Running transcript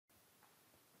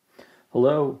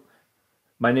Hello,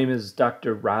 my name is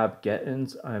Dr. Rob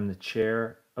Gettins. I'm the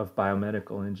chair of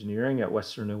biomedical engineering at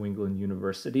Western New England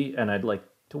University, and I'd like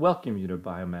to welcome you to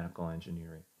biomedical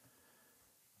engineering.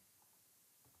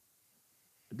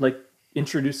 I'd like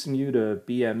introducing you to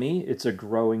BME. It's a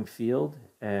growing field,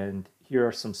 and here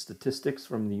are some statistics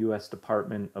from the US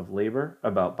Department of Labor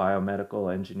about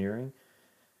biomedical engineering.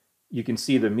 You can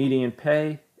see the median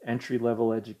pay, entry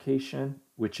level education,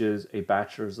 which is a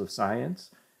bachelor's of science,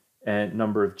 and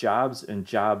number of jobs, and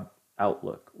job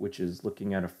outlook, which is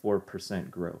looking at a 4%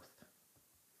 growth.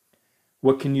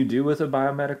 What can you do with a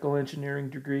biomedical engineering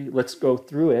degree? Let's go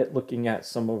through it looking at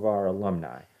some of our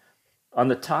alumni. On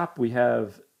the top, we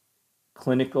have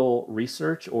clinical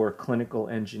research or clinical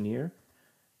engineer.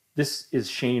 This is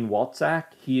Shane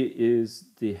Walczak. He is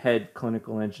the head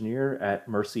clinical engineer at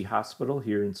Mercy Hospital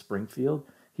here in Springfield.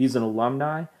 He's an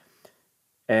alumni,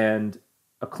 and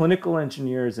a clinical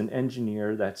engineer is an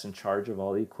engineer that's in charge of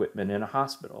all the equipment in a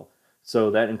hospital. So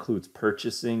that includes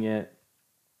purchasing it,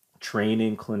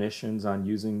 training clinicians on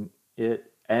using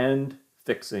it, and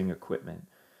fixing equipment.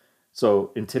 So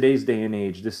in today's day and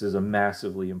age, this is a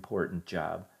massively important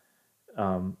job.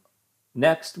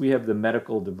 Next, we have the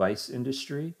medical device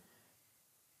industry.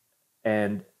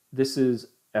 And this is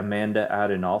Amanda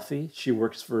Adinolfi. She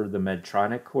works for the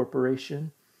Medtronic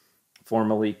Corporation,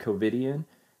 formerly Covidien,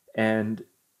 and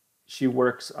she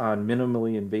works on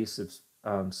minimally invasive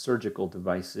surgical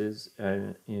devices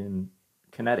in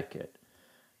Connecticut.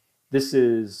 This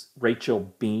is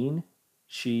Rachel Bean.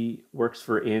 She works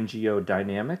for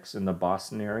AngioDynamics in the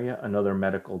Boston area, another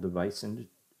medical device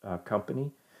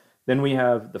company. Then we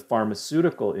have the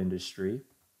pharmaceutical industry.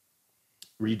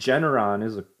 Regeneron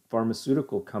is a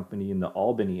pharmaceutical company in the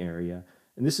Albany area.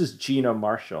 And this is Gina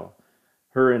Marshall.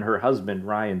 Her and her husband,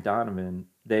 Ryan Donovan,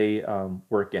 they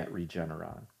work at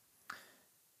Regeneron.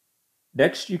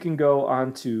 Next, you can go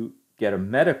on to get a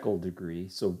medical degree.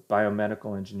 So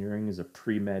biomedical engineering is a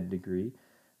pre-med degree.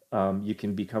 You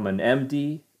can become an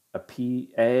MD, a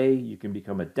PA, you can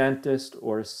become a dentist,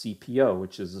 or a CPO,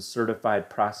 which is a certified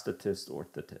prosthetist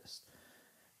orthotist.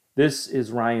 This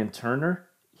is Ryan Turner.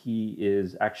 He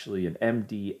is actually an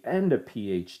MD and a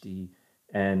PhD,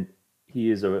 and he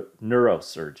is a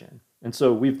neurosurgeon. And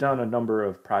so we've done a number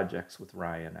of projects with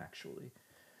Ryan, actually.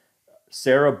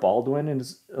 Sarah Baldwin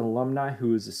is an alumni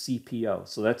who is a CPO.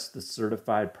 So that's the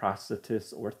certified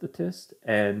prosthetist orthotist.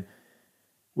 And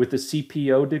with a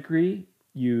CPO degree,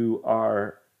 you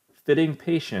are fitting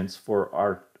patients for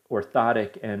our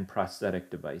orthotic and prosthetic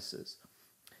devices.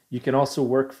 You can also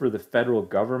work for the federal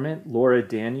government. Laura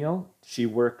Daniel, she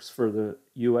works for the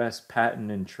U.S.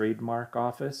 Patent and Trademark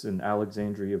Office in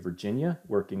Alexandria, Virginia,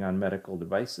 working on medical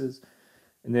devices.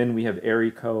 And then we have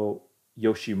Eriko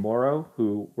Yoshimura,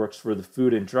 who works for the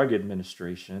Food and Drug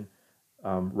Administration,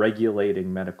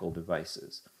 regulating medical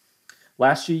devices.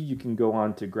 Lastly, you can go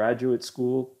on to graduate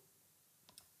school.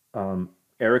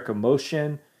 Erica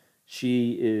Motion,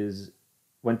 she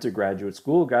went to graduate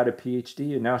school, got a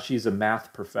PhD, and now she's a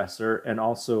math professor and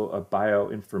also a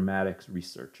bioinformatics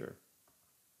researcher.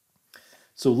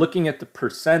 So looking at the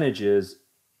percentages,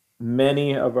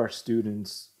 many of our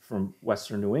students from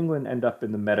Western New England end up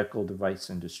in the medical device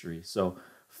industry. So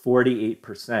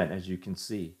 48%, as you can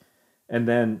see. And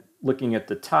then looking at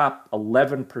the top,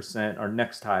 11%, our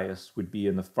next highest, would be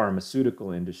in the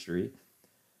pharmaceutical industry.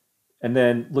 And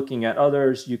then looking at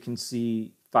others, you can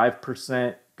see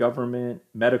 5% government,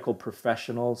 medical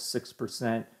professionals,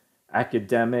 6%,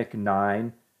 academic,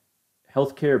 9%,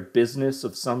 healthcare business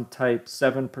of some type,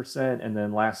 7%, and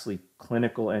then lastly,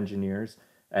 clinical engineers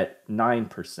at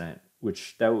 9%,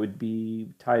 which that would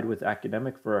be tied with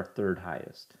academic for our third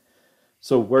highest.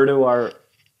 So where do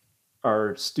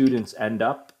our students end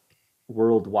up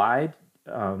worldwide?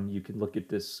 You can look at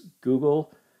this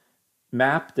Google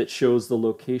map that shows the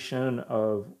location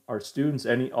of our students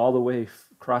all the way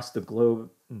across the globe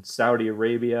in Saudi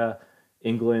Arabia,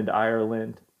 England,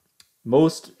 Ireland.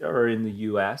 Most are in the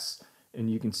US,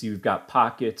 and you can see we've got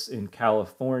pockets in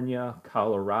California,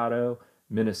 Colorado,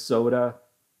 Minnesota,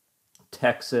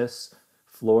 Texas,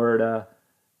 Florida,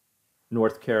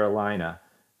 North Carolina.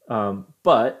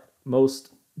 But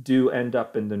most do end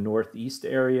up in the Northeast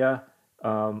area,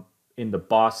 in the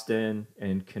Boston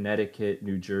and Connecticut,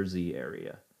 New Jersey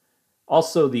area.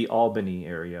 Also the Albany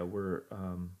area where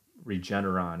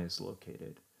Regeneron is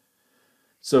located.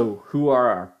 So who are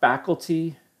our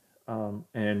faculty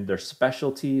and their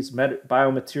specialties?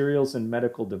 Biomaterials and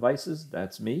medical devices,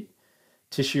 that's me.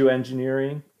 Tissue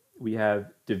engineering, we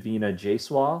have Davina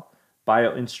Jaiswal.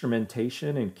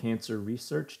 Bioinstrumentation and cancer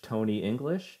research, Tony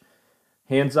English.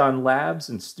 Hands-on labs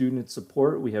and student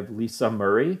support, we have Lisa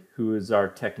Murray, who is our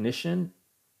technician.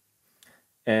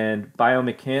 And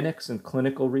biomechanics and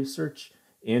clinical research,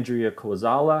 Andrea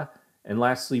Kozala. And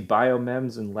lastly,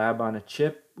 biomems and lab on a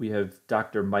chip, we have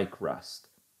Dr. Mike Rust.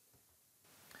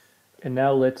 And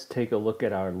now let's take a look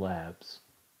at our labs.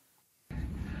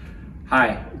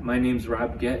 Hi, my name is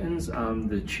Rob Gettins. I'm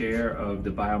the chair of the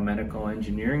Biomedical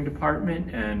Engineering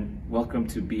Department, and welcome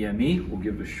to BME. We'll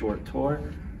give a short tour.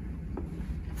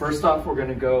 First off, we're going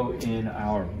to go in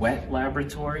our wet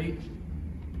laboratory.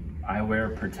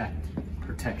 Eyewear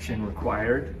protection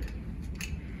required.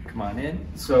 Come on in.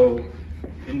 So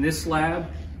in this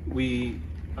lab, we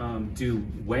do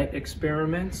wet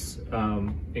experiments,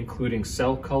 including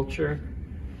cell culture.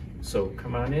 So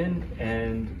come on in,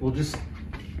 and we'll just,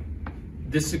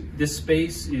 this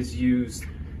space is used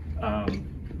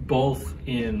both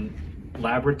in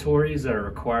laboratories that are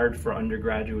required for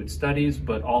undergraduate studies,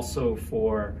 but also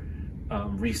for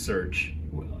research,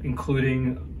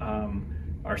 including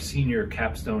our senior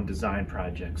capstone design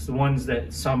projects.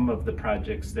 Some of the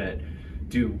projects that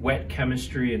do wet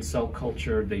chemistry and cell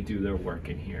culture, they do their work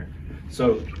in here.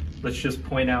 So let's just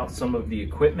point out some of the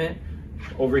equipment.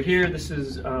 Over here, this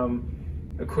is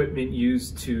equipment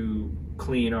used to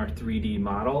clean our 3D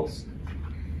models.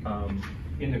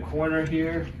 In the corner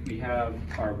here, we have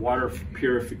our water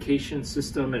purification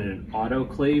system and an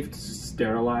autoclave to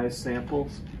sterilize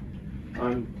samples.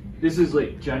 This is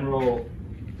like general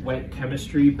wet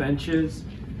chemistry benches.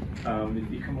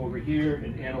 If you come over here,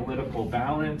 an analytical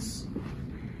balance.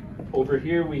 Over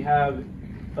here we have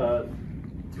a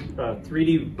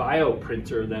 3D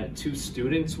bioprinter that 2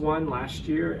 students won last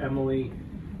year, Emily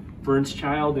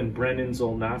Burnschild and Brennan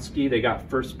Zolnowski. They got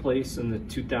first place in the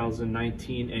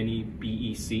 2019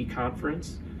 NEBEC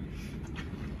conference.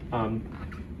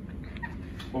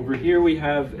 Over here we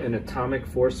have an atomic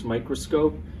force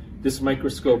microscope. This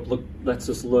microscope lets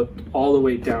us look all the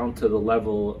way down to the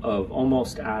level of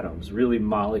almost atoms, really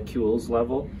molecules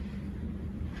level.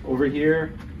 Over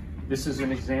here, this is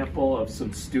an example of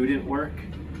some student work.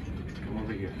 Come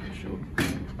over here, I'll show.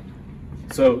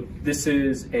 So this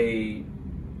is a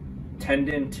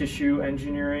tendon tissue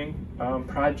engineering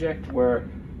project where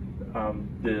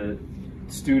the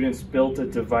students built a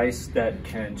device that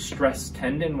can stress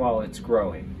tendon while it's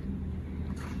growing.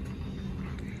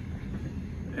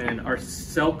 And our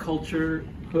cell culture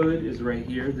hood is right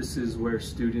here. This is where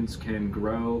students can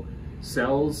grow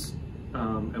cells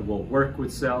and will work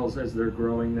with cells as they're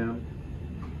growing them.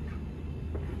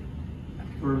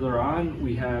 Further on,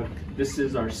 this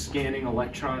is our scanning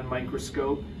electron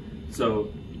microscope.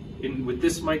 So with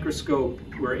this microscope,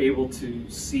 we're able to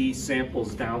see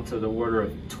samples down to the order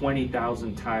of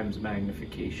 20,000 times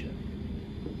magnification.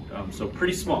 So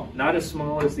pretty small, not as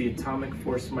small as the atomic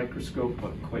force microscope,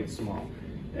 but quite small.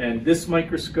 And this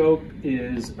microscope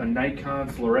is a Nikon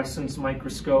fluorescence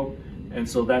microscope, and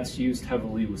so that's used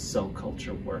heavily with cell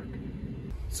culture work.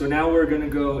 So now we're going to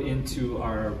go into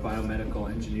our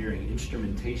biomedical engineering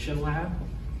instrumentation lab.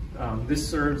 This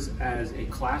serves as a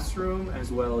classroom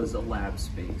as well as a lab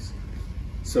space.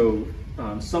 So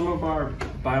some of our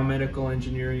biomedical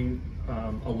engineering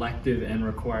elective and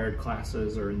required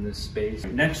classes are in this space.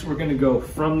 Next, we're going to go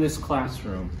from this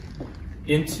classroom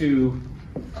into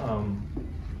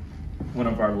one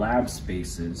of our lab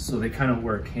spaces, so they kind of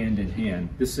work hand in hand.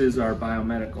 This is our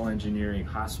biomedical engineering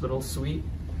hospital suite.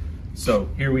 So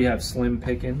here we have slim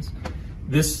pickings.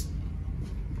 This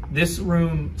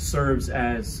room serves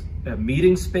as a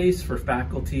meeting space for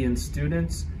faculty and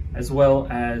students, as well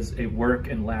as a work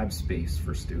and lab space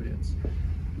for students.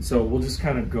 So we'll just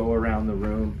kind of go around the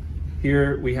room.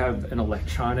 Here we have an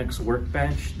electronics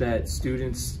workbench that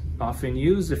students often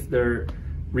use if their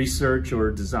research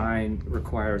or design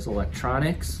requires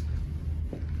electronics.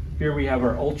 Here we have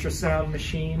our ultrasound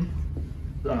machine.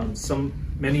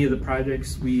 Many of the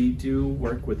projects we do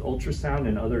work with ultrasound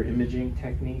and other imaging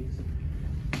techniques.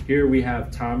 Here we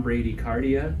have Tom Brady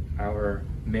Cardia, our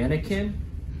mannequin.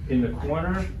 In the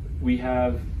corner, we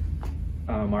have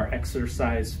our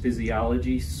exercise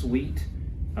physiology suite.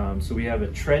 So we have a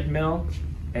treadmill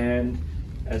and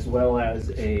as well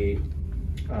as a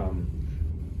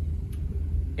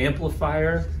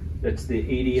amplifier. That's the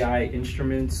ADI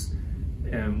instruments.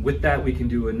 And with that, we can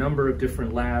do a number of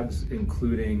different labs,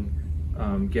 including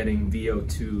getting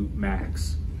VO2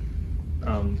 max.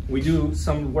 We do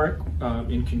some work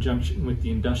in conjunction with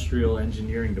the industrial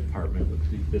engineering department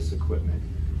with this equipment.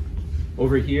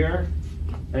 Over here,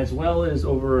 as well as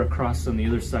over across on the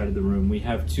other side of the room, we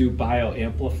have 2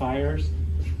 bioamplifiers.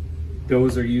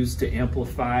 Those are used to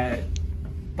amplify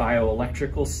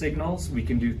bioelectrical signals. We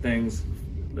can do things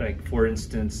like for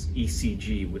instance,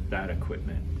 ECG with that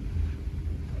equipment.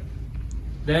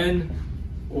 Then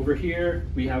over here,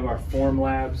 we have our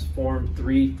Formlabs Form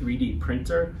 3 3D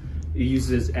printer. It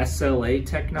uses SLA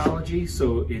technology,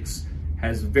 so it's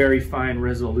has very fine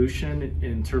resolution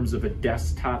in terms of a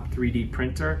desktop 3D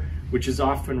printer, which is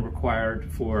often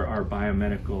required for our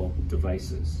biomedical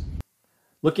devices.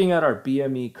 Looking at our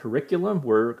BME curriculum,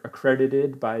 we're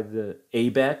accredited by the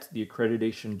ABET, the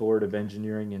Accreditation Board of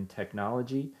Engineering and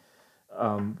Technology.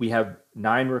 We have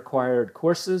 9 required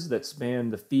courses that span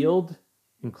the field,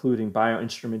 including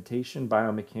bioinstrumentation,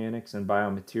 biomechanics, and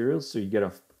biomaterials, so you get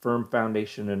a firm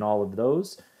foundation in all of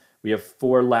those. We have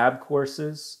 4 lab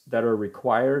courses that are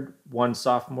required, 1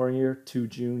 sophomore year, 2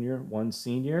 junior, 1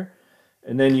 senior,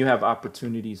 and then you have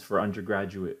opportunities for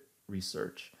undergraduate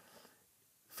research.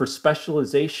 For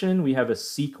specialization, we have a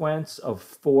sequence of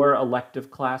 4 elective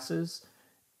classes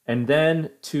and then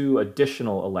 2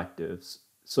 additional electives.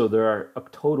 So there are a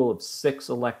total of 6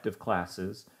 elective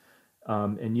classes,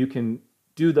 and you can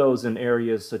do those in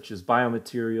areas such as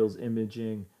biomaterials,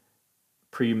 imaging,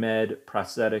 pre-med,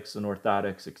 prosthetics and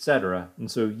orthotics, etc. And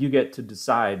so you get to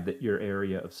decide that your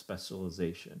area of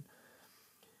specialization.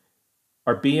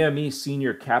 Our BME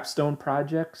senior capstone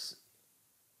projects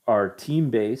are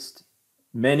team-based.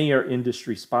 Many are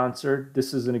industry sponsored.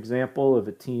 This is an example of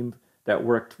a team that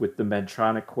worked with the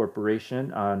Medtronic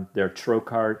Corporation on their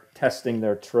trocar, testing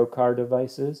their trocar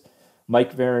devices.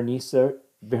 Mike Veronese,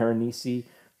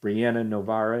 Brianna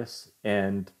Novaris,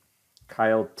 and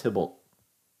Kyle Tybalt.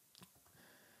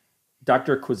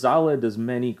 Dr. Quazala does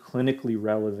many clinically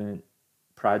relevant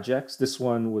projects. This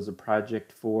one was a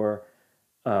project for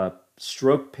a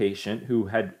stroke patient who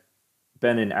had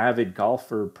been an avid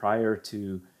golfer prior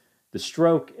to the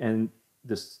stroke, and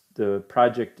the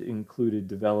project included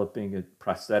developing a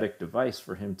prosthetic device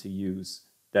for him to use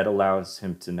that allows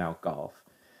him to now golf.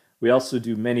 We also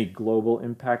do many global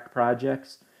impact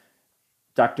projects.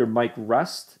 Dr. Mike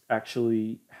Rust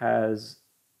actually has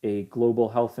a global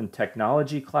health and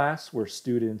technology class where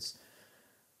students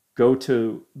go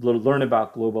to learn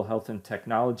about global health and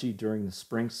technology during the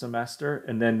spring semester,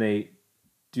 and then they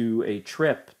do a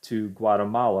trip to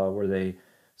Guatemala where they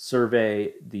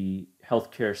survey the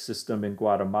healthcare system in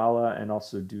Guatemala and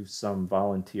also do some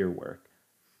volunteer work.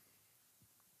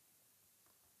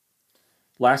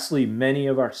 Lastly, many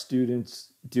of our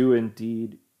students do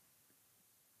indeed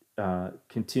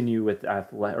continue with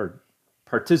or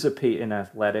participate in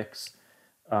athletics.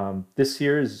 This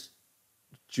here is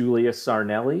Julia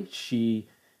Sarnelli. She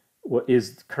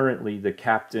is currently the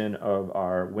captain of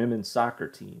our women's soccer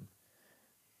team.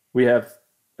 We have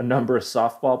a number of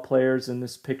softball players in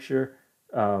this picture.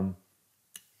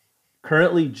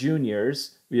 Currently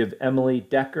juniors, we have Emily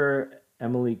Decker,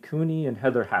 Emily Cooney, and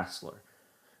Heather Hassler.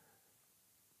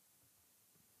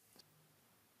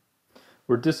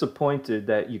 We're disappointed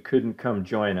that you couldn't come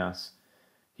join us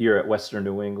here at Western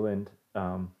New England,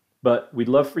 but we'd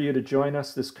love for you to join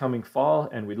us this coming fall,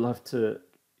 and we'd love to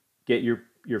get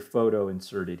your photo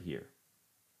inserted here.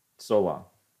 So long.